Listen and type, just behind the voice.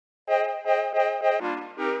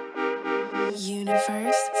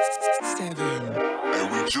Universe 7.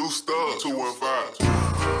 And we juiced up 215.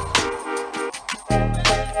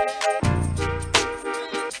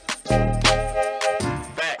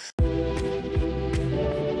 Facts.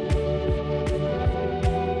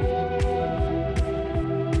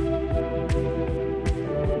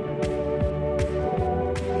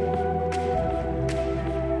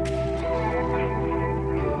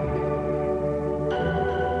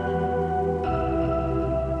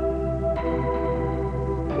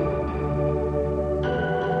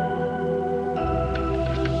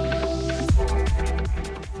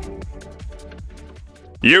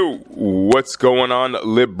 Yo, what's going on,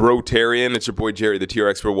 Librotarian? It's your boy Jerry, the TR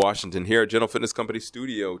Expert Washington, here at General Fitness Company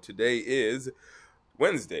Studio. Today is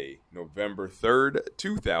Wednesday, November 3rd,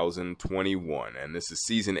 2021, and this is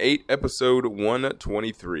Season 8, Episode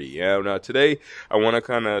 123. Now today, I want to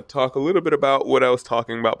kind of talk a little bit about what I was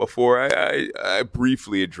talking about before. I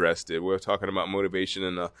briefly addressed it. We were talking about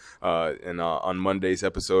motivation on Monday's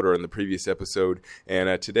episode, or in the previous episode,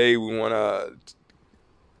 and today I want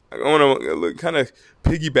to kind of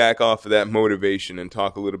piggyback off of that motivation and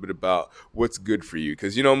talk a little bit about what's good for you.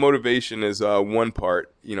 Because, motivation is one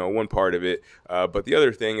part of it. But the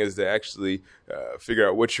other thing is to actually figure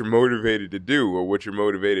out what you're motivated to do or what you're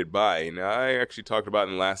motivated by. And I actually talked about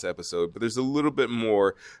in the last episode, but there's a little bit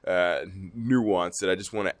more nuance that I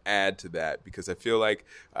just want to add to that, because I feel like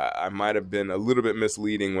I might have been a little bit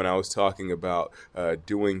misleading when I was talking about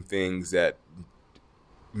doing things that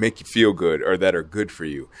make you feel good or that are good for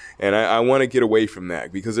you. And I want to get away from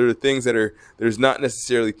that, because there's not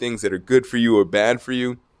necessarily things that are good for you or bad for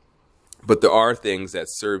you, but there are things that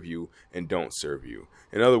serve you and don't serve you.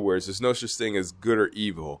 In other words, there's no such thing as good or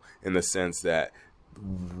evil, in the sense that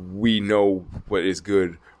we know what is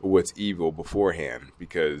good or what's evil beforehand,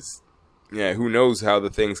 because who knows how the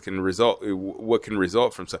things can result, what can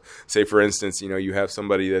result from, say, for instance, you have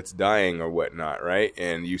somebody that's dying or whatnot, right?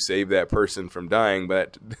 And you save that person from dying,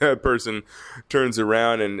 but that person turns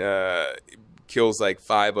around and kills like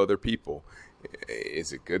 5 other people.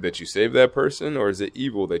 Is it good that you save that person, or is it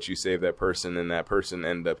evil that you save that person and that person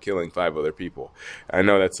end up killing 5 other people? I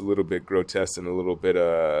know that's a little bit grotesque and a little bit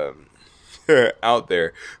out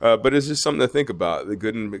there, but it's just something to think about. The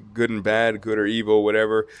good and bad, good or evil,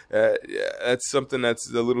 whatever. That's something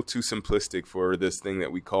that's a little too simplistic for this thing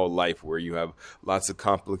that we call life, where you have lots of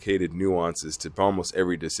complicated nuances to almost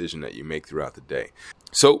every decision that you make throughout the day.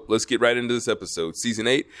 So let's get right into this episode, Season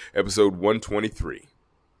 8, Episode 123.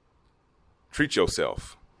 Treat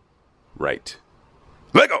yourself right.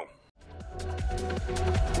 Let go.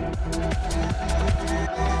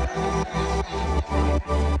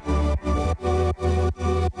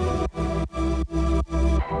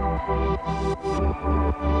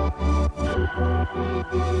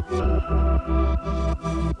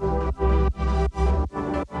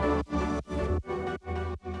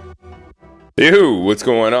 Yo, what's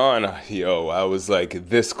going on? Yo, I was like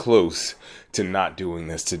this close to not doing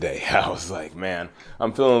this today. I was like, man,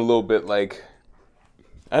 I'm feeling a little bit like,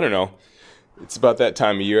 I don't know. It's about that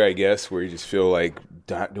time of year, I guess, where you just feel like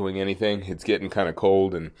not doing anything. It's getting kind of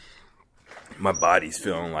cold and my body's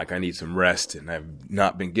feeling like I need some rest, and I've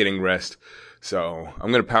not been getting rest. So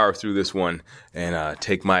I'm going to power through this one and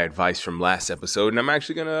take my advice from last episode. And I'm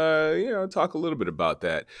actually going to, talk a little bit about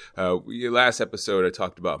that. Last episode, I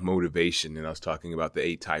talked about motivation, and I was talking about the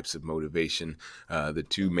 8 types of motivation. The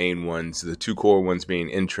 2 main ones, the 2 core ones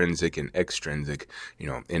being intrinsic and extrinsic,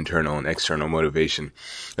 internal and external motivation.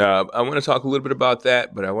 I want to talk a little bit about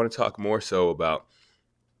that, but I want to talk more so about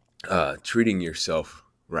treating yourself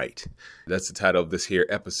right. That's the title of this here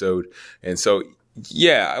episode. And so,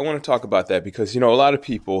 I want to talk about that because, a lot of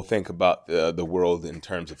people think about the world in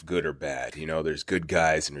terms of good or bad. There's good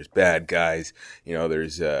guys and there's bad guys.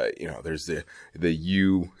 There's the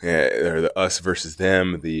you or the us versus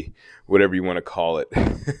them, the whatever you want to call it.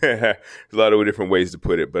 There's a lot of different ways to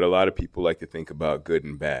put it, but a lot of people like to think about good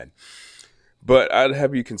and bad. But I'd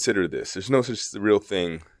have you consider this. There's no such real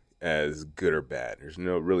thing as good or bad. There's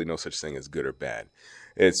really no such thing as good or bad.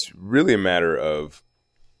 It's really a matter of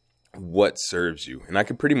what serves you. And I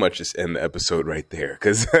can pretty much just end the episode right there,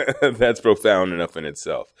 because that's profound enough in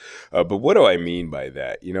itself. But what do I mean by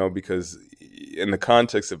that? Because in the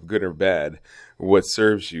context of good or bad, what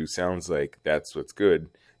serves you sounds like that's what's good,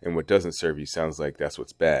 and what doesn't serve you sounds like that's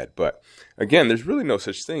what's bad. But again, there's really no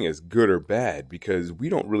such thing as good or bad, because we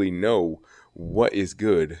don't really know what is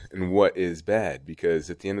good and what is bad, because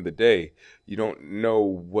at the end of the day, you don't know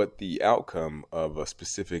what the outcome of a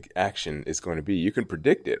specific action is going to be. You can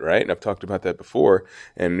predict it, right? And I've talked about that before.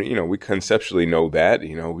 And, we conceptually know that,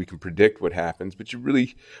 we can predict what happens, but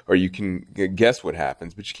you can guess what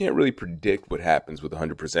happens, but you can't really predict what happens with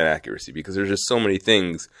 100% accuracy, because there's just so many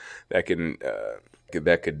things that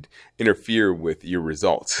could interfere with your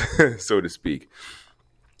results, so to speak.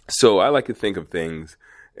 So I like to think of things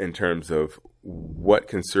in terms of what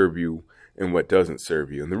can serve you and what doesn't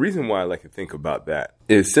serve you. And the reason why I like to think about that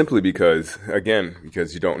is simply because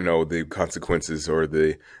you don't know the consequences or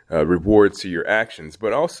the rewards to your actions.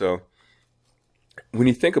 But also, when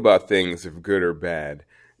you think about things of good or bad,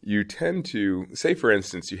 you tend to, say for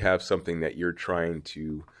instance, you have something that you're trying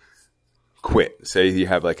to quit. Say you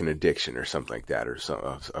have like an addiction or something like that, or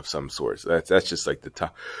of some sort. So that's just like the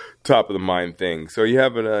top of the mind thing. So you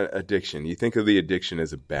have an addiction. You think of the addiction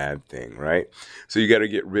as a bad thing, right? So you got to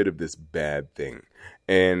get rid of this bad thing.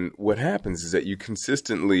 And what happens is that you're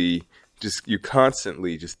constantly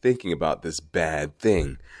just thinking about this bad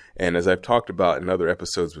thing. And as I've talked about in other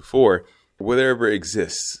episodes before, whatever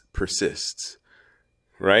exists persists,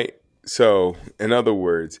 right? So, in other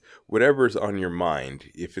words, whatever's on your mind,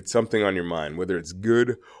 if it's something on your mind, whether it's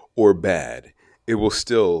good or bad, it will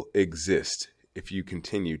still exist if you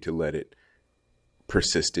continue to let it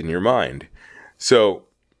persist in your mind. So,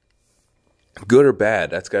 good or bad,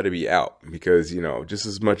 that's got to be out, because, just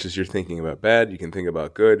as much as you're thinking about bad, you can think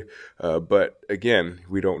about good. But again,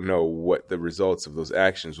 we don't know what the results of those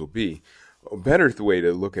actions will be. A better way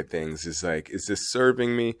to look at things is like, is this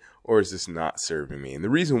serving me or is this not serving me? And the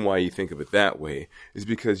reason why you think of it that way is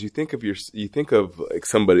because you think of like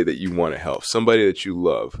somebody that you want to help, somebody that you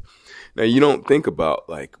love. Now, you don't think about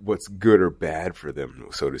like what's good or bad for them,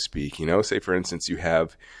 so to speak. Say for instance,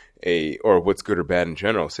 or what's good or bad in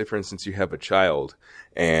general. Say for instance, you have a child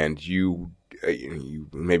and you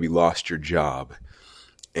maybe lost your job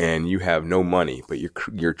and you have no money, but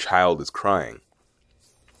your child is crying.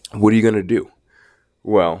 What are you going to do?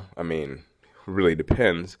 Well, it really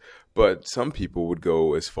depends, but some people would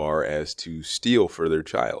go as far as to steal for their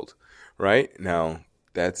child, right? Now,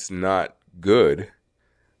 that's not good,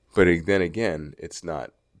 but then again, it's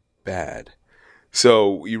not bad.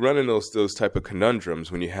 So you run into those type of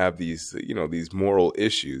conundrums when you have these moral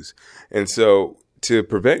issues. And so to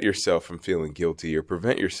prevent yourself from feeling guilty, or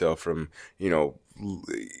prevent yourself from,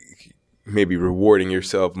 maybe rewarding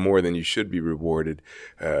yourself more than you should be rewarded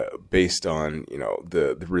based on,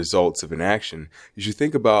 the results of an action, you should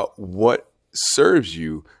think about what serves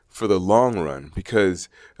you for the long run. Because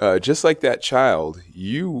just like that child,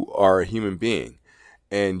 you are a human being,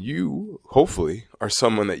 and you hopefully are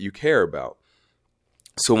someone that you care about.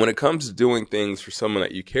 So when it comes to doing things for someone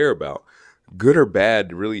that you care about, good or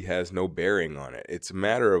bad really has no bearing on it. It's a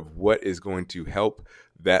matter of what is going to help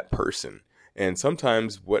that person. And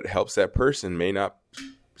sometimes what helps that person may not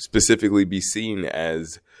specifically be seen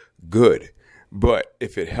as good. But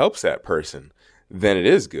if it helps that person, then it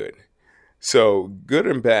is good. So good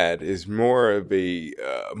and bad is more of a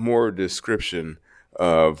description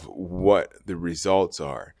of what the results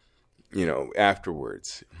are,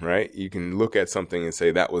 afterwards, right? You can look at something and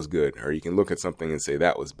say that was good, or you can look at something and say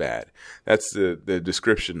that was bad. That's the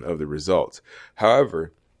description of the results.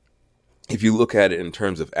 However, if you look at it in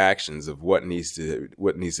terms of actions of what needs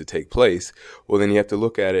to take place, well, then you have to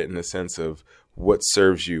look at it in the sense of what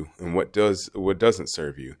serves you and what doesn't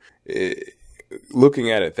serve you. Looking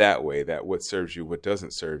at it that way, that what serves you, what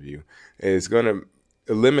doesn't serve you, is going to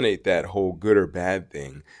eliminate that whole good or bad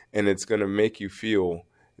thing, and it's going to make you feel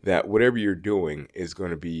that whatever you're doing is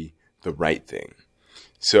going to be the right thing.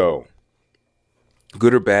 So,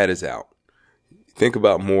 good or bad is out. Think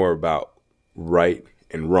about more about right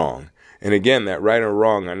and wrong. And again, that right or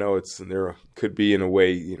wrong, I know there could be in a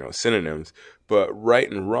way, synonyms, but right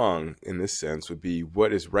and wrong in this sense would be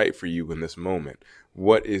what is right for you in this moment.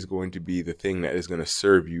 What is going to be the thing that is going to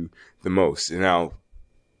serve you the most? And now,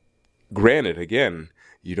 granted, again,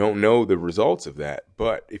 you don't know the results of that,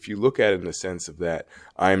 but if you look at it in the sense of that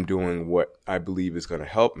I'm doing what I believe is going to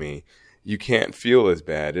help me, you can't feel as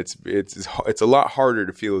bad. It's a lot harder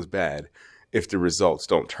to feel as bad if the results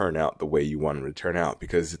don't turn out the way you want them to turn out,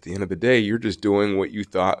 because at the end of the day, you're just doing what you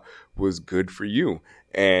thought was good for you.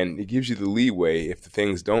 And it gives you the leeway, if the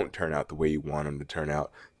things don't turn out the way you want them to turn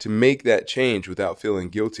out, to make that change without feeling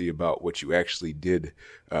guilty about what you actually did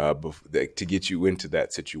to get you into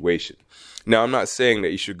that situation. Now, I'm not saying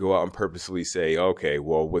that you should go out and purposely say, okay,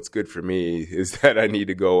 well, what's good for me is that I need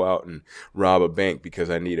to go out and rob a bank because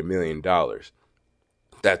I need $1 million.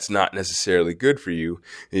 that's not necessarily good for you,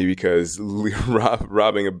 because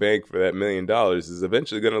robbing a bank for that $1 million is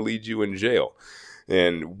eventually going to lead you in jail.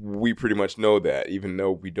 And we pretty much know that, even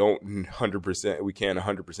though we can't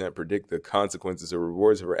 100% predict the consequences or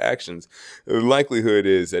rewards of our actions. The likelihood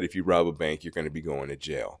is that if you rob a bank, you're going to be going to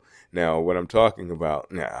jail. Now, what I'm talking about,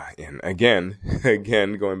 and again,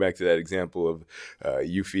 going back to that example of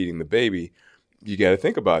you feeding the baby, you got to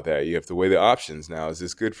think about that. You have to weigh the options. Now, is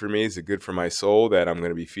this good for me? Is it good for my soul that I'm going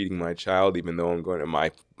to be feeding my child, even though I'm going to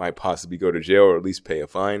might possibly go to jail or at least pay a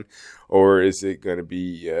fine? Or is it going to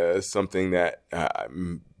be something that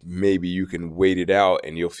maybe you can wait it out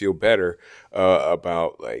and you'll feel better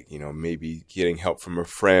about, like, maybe getting help from a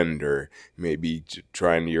friend, or maybe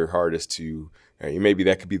trying your hardest to maybe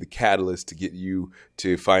that could be the catalyst to get you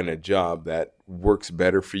to find a job that works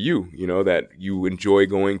better for you, that you enjoy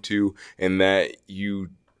going to and that you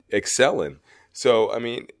excel in. So, I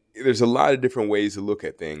mean, there's a lot of different ways to look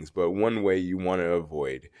at things, but one way you want to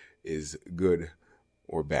avoid is good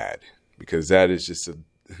or bad, because that is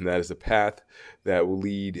a path that will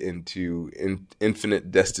lead into infinite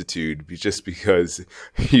destitute, just because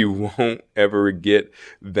you won't ever get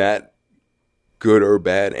that good or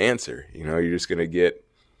bad answer. You're just going to get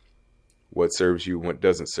what serves you and what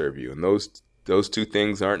doesn't serve you. And those two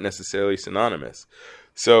things aren't necessarily synonymous.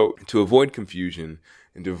 So to avoid confusion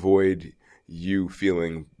and to avoid you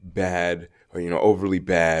feeling bad, or, overly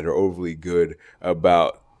bad or overly good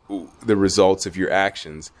about the results of your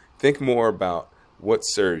actions, think more about what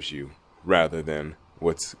serves you rather than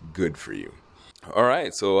what's good for you. All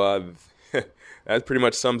right. So, that pretty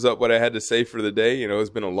much sums up what I had to say for the day. It's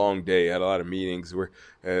been a long day. I had a lot of meetings.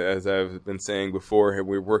 As I've been saying before,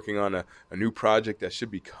 we're working on a new project that should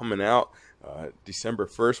be coming out December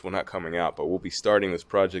 1st. Well, not coming out, but we'll be starting this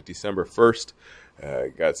project December 1st.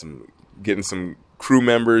 Getting some crew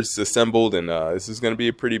members assembled, and this is going to be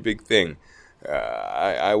a pretty big thing.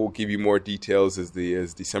 I will give you more details as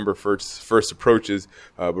December 1st approaches,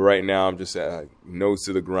 but right now I'm just nose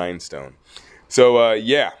to the grindstone. So,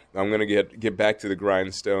 I'm going to get back to the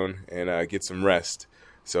grindstone and get some rest.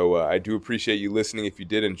 So I do appreciate you listening. If you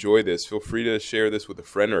did enjoy this, feel free to share this with a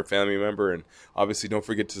friend or a family member. And obviously, don't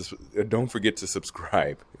forget to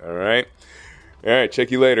subscribe. All right? All right, check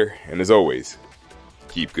you later. And as always,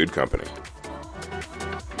 keep good company.